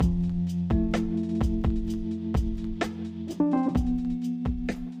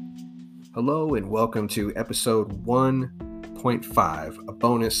Hello and welcome to episode 1.5, a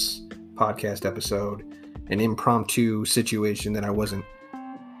bonus podcast episode, an impromptu situation that I wasn't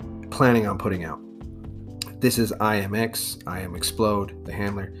planning on putting out. This is IMX, I am Explode, the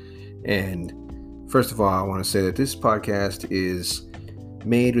handler, and first of all, I want to say that this podcast is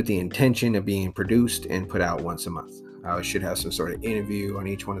made with the intention of being produced and put out once a month. I should have some sort of interview on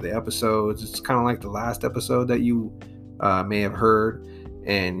each one of the episodes. It's kind of like the last episode that you may have heard,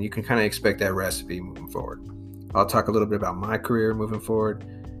 and you can kind of expect that recipe moving forward. I'll talk a little bit about my career moving forward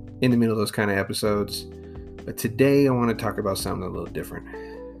in the middle of those kind of episodes. But today I want to talk about something a little different.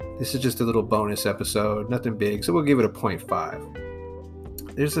 This is just a little bonus episode, nothing big, so we'll give it a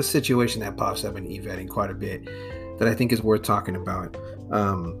 0.5. There's a situation that pops up in e-vetting quite a bit that I think is worth talking about.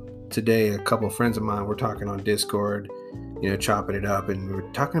 Today, a couple of friends of mine were talking on Discord, chopping it up, and we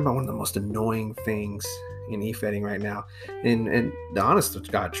were talking about one of the most annoying things in e-vetting right now. And the honest to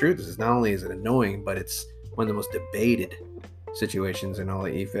God truth is not only is it annoying, but it's one of the most debated situations in all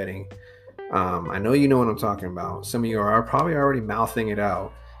of e-vetting. I know you know what I'm talking about. Some of you are probably already mouthing it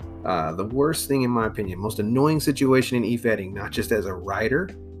out. The worst thing, in my opinion, most annoying situation in e-vetting, not just as a writer,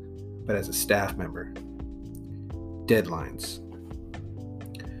 but as a staff member: deadlines.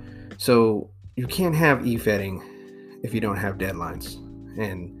 So you can't have e-vetting if you don't have deadlines.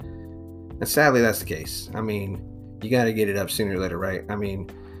 And sadly, that's the case. I mean, you got to get it up sooner or later, right? I mean,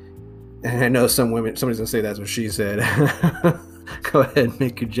 and I know somebody's going to say that's what she said. Go ahead and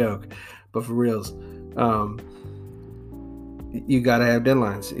make your joke. But for reals, you got to have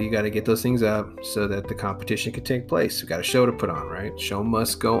deadlines. You got to get those things up so that the competition can take place. You got a show to put on, right? Show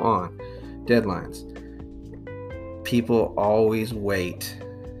must go on. Deadlines. People always wait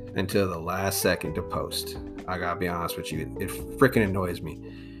until the last second to post. I got to be honest with you. It freaking annoys me.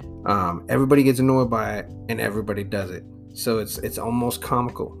 Everybody gets annoyed by it, and everybody does it. So it's almost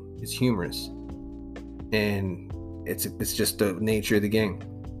comical. It's humorous, and it's just the nature of the game.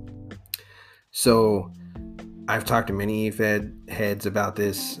 So I've talked to many eFed heads about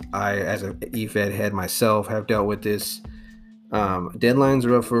this. I, as an eFed head myself, have dealt with this. Deadlines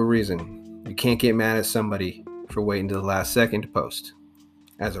are up for a reason. You can't get mad at somebody for waiting to the last second to post.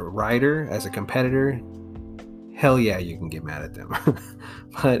 As a writer, as a competitor, hell yeah, you can get mad at them.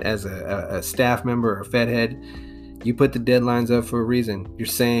 But as a staff member or Fed head, you put the deadlines up for a reason. You're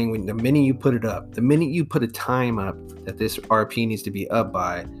saying the minute you put it up, the minute you put a time up that this RP needs to be up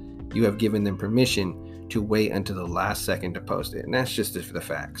by, you have given them permission to wait until the last second to post it. And that's just the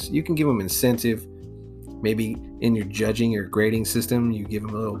facts. You can give them incentive. Maybe in your judging or grading system, you give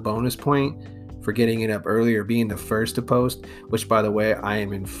them a little bonus point for getting it up early or being the first to post, which, by the way, I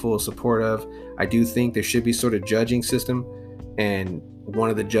am in full support of. I do think there should be sort of judging system, and one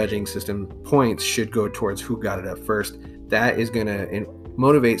of the judging system points should go towards who got it up first. That is going to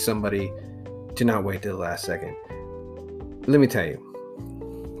motivate somebody to not wait till the last second. Let me tell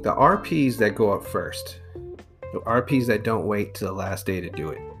you, the RPs that go up first, the RPs that don't wait till the last day to do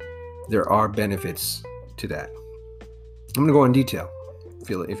it, there are benefits to that. I'm going to go in detail if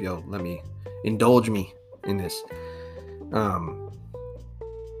you'll let me indulge me in this.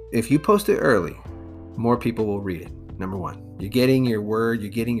 If you post it early, more people will read it. Number one, you're getting your word, you're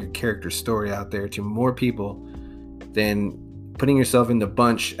getting your character story out there to more people than putting yourself in the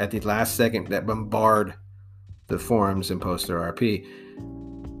bunch at the last second that bombard the forums and post their RP.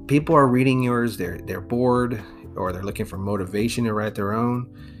 People are reading yours, they're bored, or they're looking for motivation to write their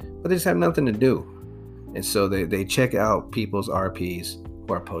own, but they just have nothing to do. And so they check out people's RPs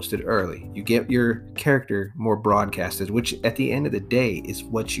who are posted early. You get your character more broadcasted, which at the end of the day is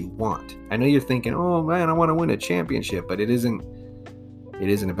what you want. I know you're thinking, oh man, I want to win a championship, but it isn't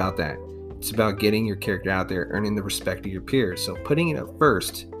about that. It's about getting your character out there, earning the respect of your peers. So putting it up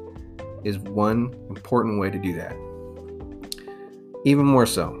first is one important way to do that. Even more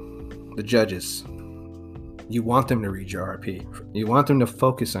so, the judges. You want them to read your RP. You want them to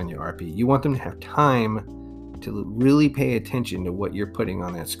focus on your RP. You want them to have time to really pay attention to what you're putting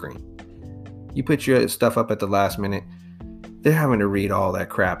on that screen. You put your stuff up at the last minute, they're having to read all that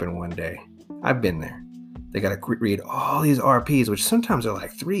crap in one day. I've been there. They got to read all these RPs, which sometimes are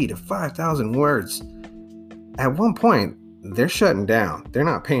like 3,000 to 5,000 words. At one point, they're shutting down. They're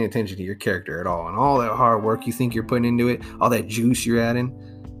not paying attention to your character at all. And all that hard work you think you're putting into it, all that juice you're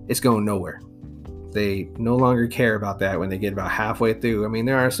adding, it's going nowhere. They no longer care about that when they get about halfway through. I mean,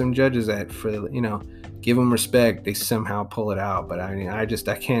 there are some judges that, give them respect, they somehow pull it out. But I mean, I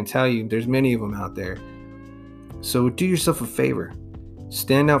can't tell you. There's many of them out there. So do yourself a favor.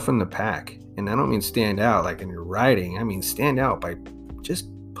 Stand out from the pack. And I don't mean stand out like in your writing. I mean stand out by just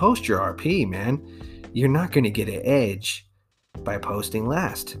post your RP, man. You're not going to get an edge by posting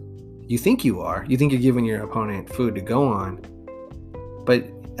last. You think you are. You think you're giving your opponent food to go on. But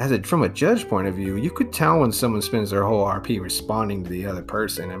from a judge point of view, you could tell when someone spends their whole RP responding to the other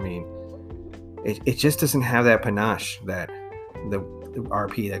person. I mean, it just doesn't have that panache that the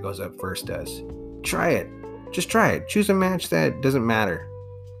RP that goes up first does. Try it. Just try it. Choose a match that doesn't matter.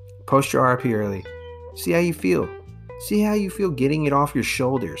 Post your RP early. See how you feel. See how you feel getting it off your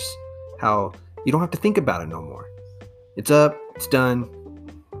shoulders. How you don't have to think about it no more. It's up. It's done.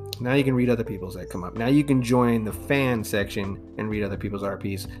 Now you can read other people's that come up. Now you can join the fan section and read other people's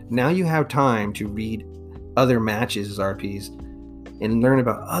RPs. Now you have time to read other matches' RPs and learn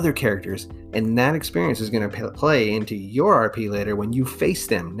about other characters. And that experience is going to play into your RP later when you face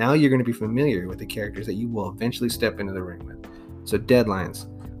them. Now you're going to be familiar with the characters that you will eventually step into the ring with. So deadlines,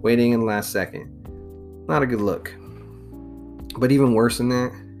 waiting in the last second, not a good look. But even worse than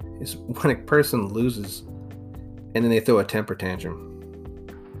that is when a person loses and then they throw a temper tantrum.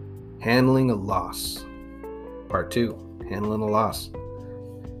 Handling a loss. Part 2, handling a loss.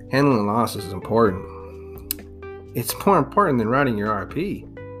 Handling a loss is important. It's more important than writing your RP.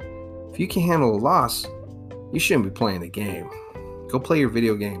 If you can handle a loss, you shouldn't be playing the game. Go play your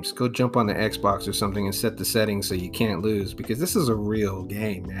video games. Go jump on the Xbox or something and set the settings so you can't lose, because this is a real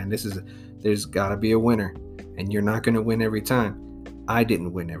game, man. There's got to be a winner, and you're not going to win every time. I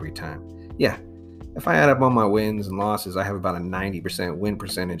didn't win every time. Yeah, if I add up all my wins and losses, I have about a 90% win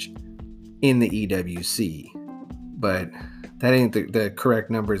percentage in the EWC, but that ain't the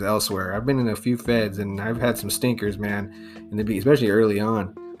correct numbers elsewhere. I've been in a few feds and I've had some stinkers, man, especially early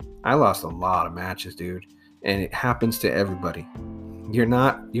on. I lost a lot of matches, dude, and it happens to everybody. You're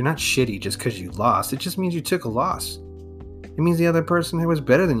not shitty just because you lost. It just means you took a loss. It means the other person was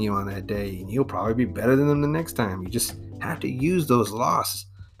better than you on that day, and you'll probably be better than them the next time. You just have to use those losses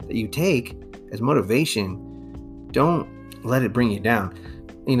that you take as motivation. Don't let it bring you down.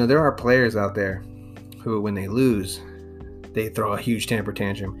 There are players out there who, when they lose, they throw a huge temper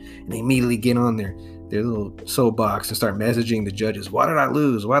tantrum and they immediately get on their little soapbox and start messaging the judges. Why did I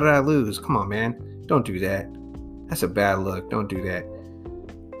lose? Why did I lose? Come on, man. Don't do that. That's a bad look. Don't do that.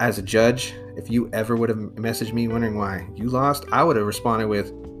 As a judge, if you ever would have messaged me wondering why you lost, I would have responded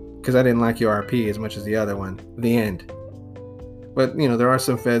with, because I didn't like your RP as much as the other one. The end. But, there are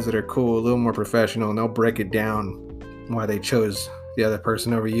some feds that are cool, a little more professional, and they'll break it down why they chose the other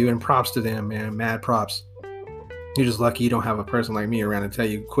person over you, and props to them, man. Mad props. You're just lucky you don't have a person like me around to tell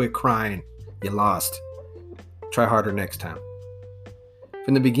you, quit crying, you lost. Try harder next time.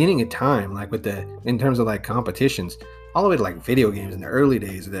 From the beginning of time, in terms of competitions, all the way to video games in the early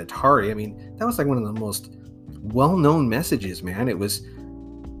days of the Atari, that was one of the most well-known messages, man. It was,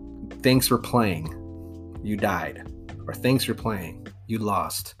 thanks for playing, you died. Or thanks for playing, you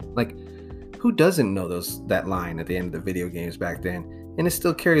lost. Who doesn't know that line at the end of the video games back then? And it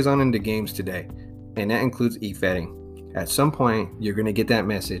still carries on into games today. And that includes e-fetting. At some point, you're going to get that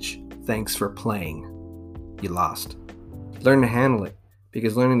message, thanks for playing, you lost. Learn to handle it,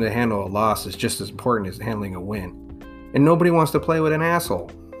 because learning to handle a loss is just as important as handling a win. And nobody wants to play with an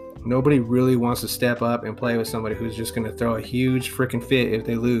asshole. Nobody really wants to step up and play with somebody who's just going to throw a huge freaking fit if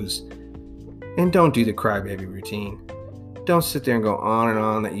they lose. And don't do the crybaby routine. Don't sit there and go on and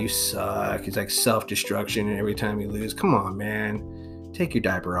on that you suck. It's like self-destruction and every time you lose. Come on, man. Take your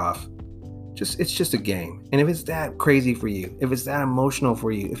diaper off. It's just a game. And if it's that crazy for you, if it's that emotional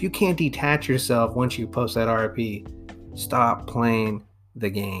for you, if you can't detach yourself once you post that RP, stop playing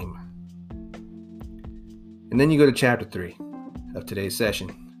the game. And then you go to chapter 3 of today's session.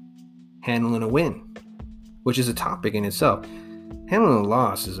 Handling a win, which is a topic in itself. Handling a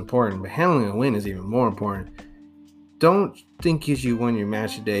loss is important, but handling a win is even more important. Don't think because you won your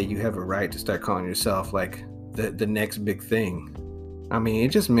match today, you have a right to start calling yourself the next big thing. It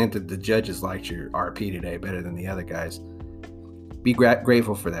just meant that the judges liked your RP today better than the other guys. Be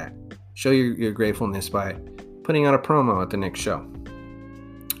grateful for that. Show your gratefulness by putting out a promo at the next show.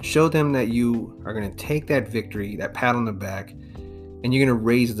 Show them that you are going to take that victory, that pat on the back, and you're going to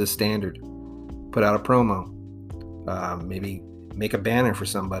raise the standard. Put out a promo. Maybe make a banner for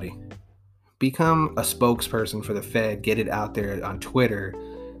somebody. Become a spokesperson for the Fed. Get it out there on Twitter,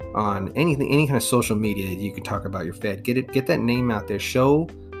 on anything, any kind of social media you can talk about your Fed. Get that name out there. Show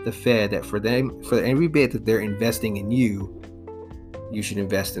the Fed that for every bit that they're investing in you, you should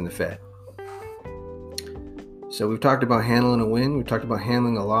invest in the Fed. So we've talked about handling a win. We've talked about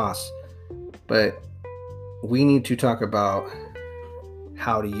handling a loss, but we need to talk about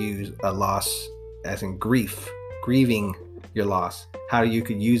how to use a loss as in grieving your loss, how you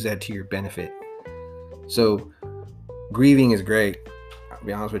could use that to your benefit. So grieving is great. I'll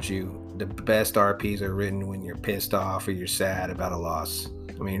be honest with you. The best RPs are written when you're pissed off or you're sad about a loss.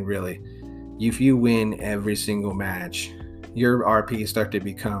 I mean, really, if you win every single match, your RP start to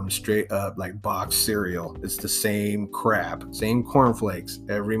become straight up like box cereal. It's the same crap, same cornflakes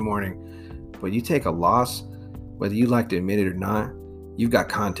every morning. But you take a loss, whether you like to admit it or not, you've got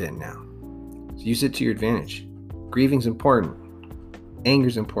content now. So use it to your advantage. Grieving's important.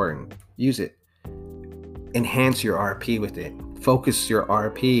 Anger's important. Use it. Enhance your RP with it. Focus your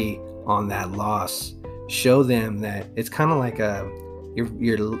RP on that loss. Show them that it's kind of like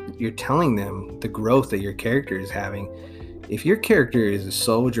you're telling them the growth that your character is having. If your character is a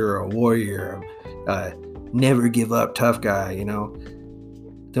soldier or a warrior, never give up tough guy,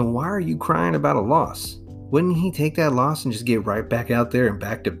 then why are you crying about a loss? Wouldn't he take that loss and just get right back out there and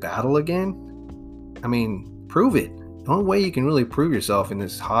back to battle again? I mean, prove it. The only way you can really prove yourself in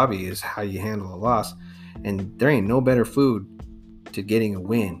this hobby is how you handle a loss. And there ain't no better food to getting a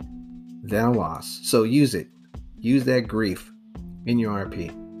win than a loss. So use it. Use that grief in your RP.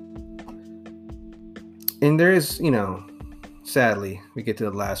 And there is, sadly, we get to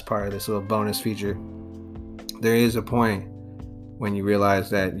the last part of this little bonus feature. There is a point when you realize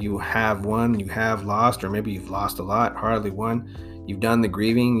that you have won, you have lost, or maybe you've lost a lot, hardly won. You've done the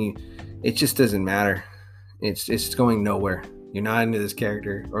grieving. It just doesn't matter. It's going nowhere. You're not into this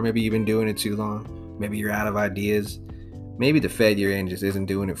character, or maybe you've been doing it too long. Maybe you're out of ideas. Maybe the Fed you're in just isn't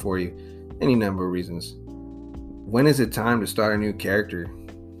doing it for you. Any number of reasons. When is it time to start a new character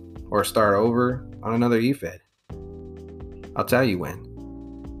or start over on another eFed? I'll tell you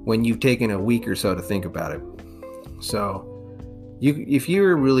when you've taken a week or so to think about it. So if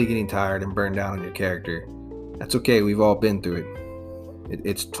you're really getting tired and burned out on your character, that's okay. We've all been through it.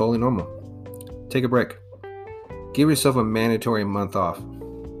 It's totally normal. Take a break. Give yourself a mandatory month off.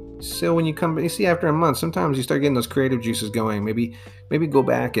 So when you see after a month, sometimes you start getting those creative juices going. Maybe go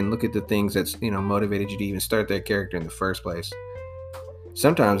back and look at the things that's motivated you to even start that character in the first place.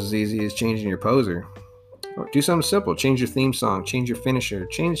 Sometimes as easy as changing your poser. Or do something simple. Change your theme song. Change your finisher.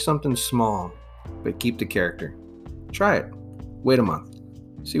 Change something small, but keep the character. Try it. Wait a month.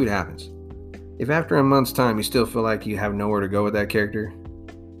 See what happens. If after a month's time you still feel like you have nowhere to go with that character,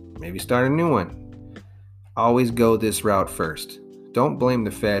 maybe start a new one. Always go this route first. Don't blame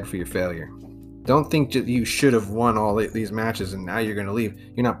the Fed for your failure. Don't think that you should have won all these matches and now you're going to leave.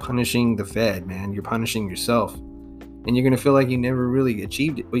 You're not punishing the Fed, man. You're punishing yourself. And you're going to feel like you never really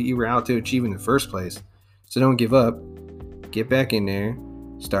achieved what you were out to achieve in the first place. So don't give up. Get back in there.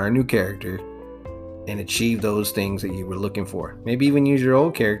 Start a new character. And achieve those things that you were looking for. Maybe even use your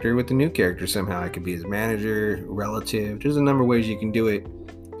old character with the new character somehow. It could be his manager, relative. There's a number of ways you can do it.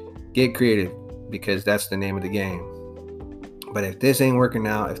 Get creative, because that's the name of the game. But if this ain't working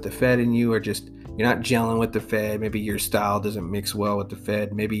out, if the Fed and you are just, you're not gelling with the Fed, maybe your style doesn't mix well with the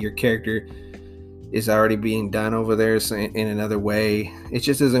Fed, maybe your character is already being done over there in another way, it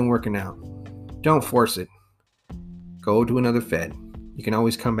just isn't working out. Don't force it. Go to another Fed. You can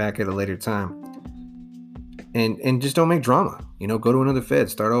always come back at a later time. And just don't make drama. Go to another Fed,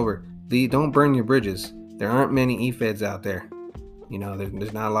 start over. Don't burn your bridges. There aren't many eFeds out there.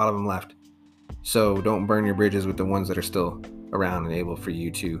 There's not a lot of them left. So don't burn your bridges with the ones that are still around and able for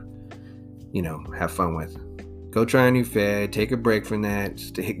you to, have fun with. Go try a new Fed, take a break from that,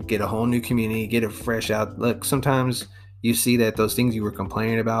 get a whole new community, get it fresh out. Look, sometimes you see that those things you were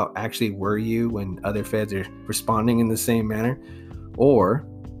complaining about actually were you when other Feds are responding in the same manner. Or,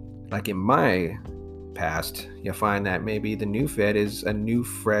 like in my past, you'll find that maybe the new Fed is a new,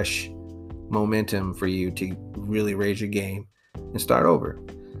 fresh momentum for you to really raise your game and start over.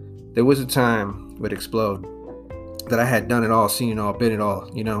 There was a time with Explode that I had done it all, seen it all, been it all,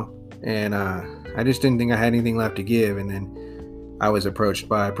 and I just didn't think I had anything left to give. And then I was approached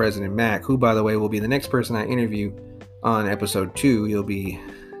by President Mac, who, by the way, will be the next person I interview on episode 2. He'll be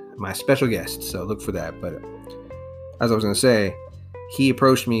my special guest, so look for that. But as I was going to say, he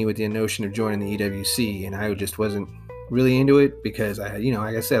approached me with the notion of joining the EWC, and I just wasn't really into it because I,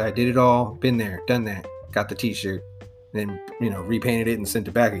 like I said, I did it all, been there, done that, got the t-shirt, then, repainted it and sent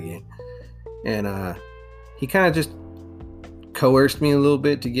it back again. And he kind of just coerced me a little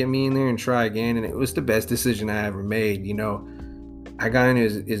bit to get me in there and try again, and it was the best decision I ever made. I got into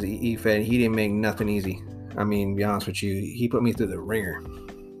his eFed. He didn't make nothing easy. I mean, to be honest with you, he put me through the ringer.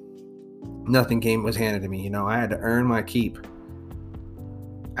 Nothing was handed to me. I had to earn my keep.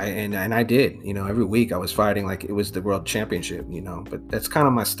 And I did. Every week I was fighting like it was the world championship. But that's kind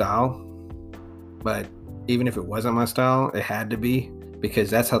of my style. But even if it wasn't my style, it had to be, because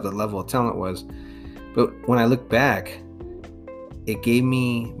that's how the level of talent was. But when I look back, it gave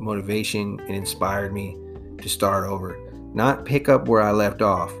me motivation and inspired me to start over. Not pick up where I left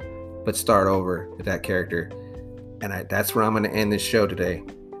off, but start over with that character. And that's where I'm going to end this show today.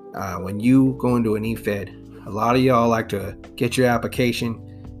 When you go into an eFed, a lot of y'all like to get your application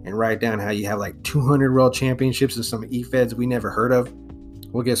and write down how you have like 200 world championships of some eFeds we never heard of.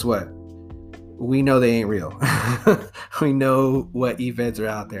 Well, guess what? We know they ain't real. We know what eFeds are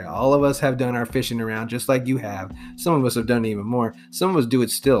out there. All of us have done our fishing around just like you have. Some of us have done it even more. Some of us do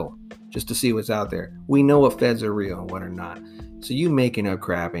it still just to see what's out there. We know what feds are real and what are not. So you making up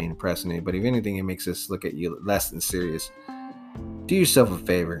crap ain't impressing it. But if anything, it makes us look at you less than serious. Do yourself a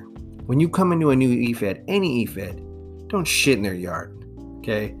favor. When you come into a new eFed, any eFed, don't shit in their yard.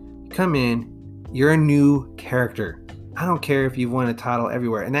 Okay? Come in, you're a new character. I don't care if you've won a title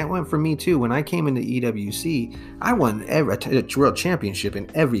everywhere. And that went for me too. When I came into EWC, I won a world championship in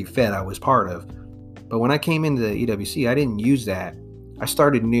every Fed I was part of. But when I came into the EWC, I didn't use that. I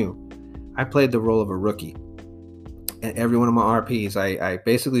started new. I played the role of a rookie. And every one of my RPs, I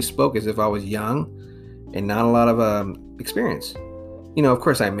basically spoke as if I was young and not a lot of experience. You know, of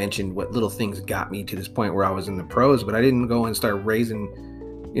course, I mentioned what little things got me to this point where I was in the pros, but I didn't go and start raising,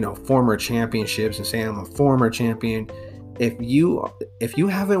 former championships and saying I'm a former champion. If you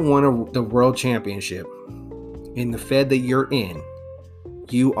haven't won the world championship in the Fed that you're in,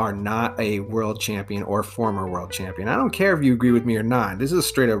 you are not a world champion or former world champion. I don't care if you agree with me or not. This is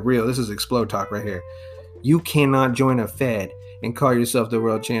straight up real. This is Explode Talk right here. You cannot join a Fed and call yourself the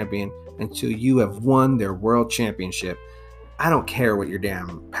world champion until you have won their world championship. I don't care what your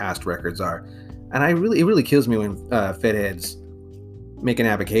damn past records are. And it really kills me when Fed heads make an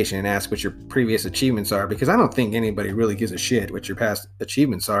application and ask what your previous achievements are, because I don't think anybody really gives a shit what your past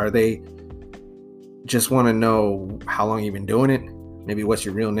achievements are. They just want to know how long you've been doing it. Maybe what's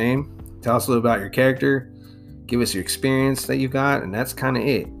your real name. Tell us a little about your character. Give us your experience that you've got, and that's kind of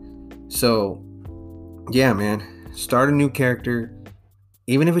it. So, yeah, man, start a new character.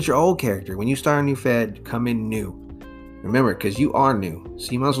 Even if it's your old character, when you start a new Fed, come in new. Remember, because you are new,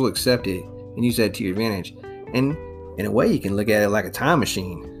 so you might as well accept it and use that to your advantage. And in a way, you can look at it like a time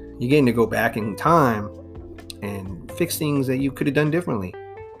machine. You're getting to go back in time and fix things that you could have done differently.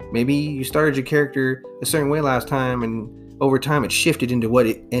 Maybe you started your character a certain way last time, and over time it shifted into what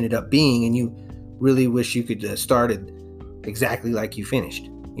it ended up being, and you really wish you could have started exactly like you finished.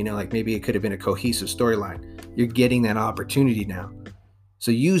 Like maybe it could have been a cohesive storyline. You're getting that opportunity now.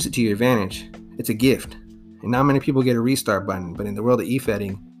 So use it to your advantage. It's a gift. And not many people get a restart button, but in the world of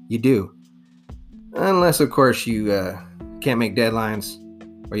eFedding, you do. Unless, of course, you can't make deadlines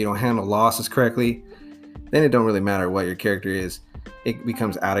or you don't handle losses correctly, then it don't really matter what your character is. It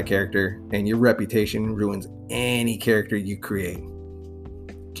becomes out of character, and your reputation ruins any character you create.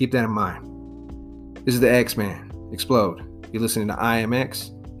 Keep that in mind. This is the X-Man. Explode. You're listening to IMX,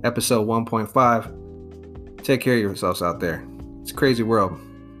 episode 1.5. Take care of yourselves out there. It's a crazy world.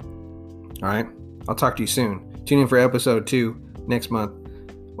 All right? I'll talk to you soon. Tune in for episode 2 next month,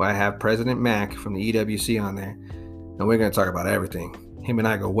 where I have President Mac from the EWC on there, and we're going to talk about everything. Him and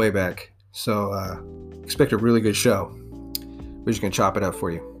I go way back, so expect a really good show. We're just going to chop it up for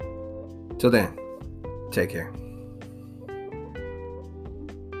you. Till then, take care.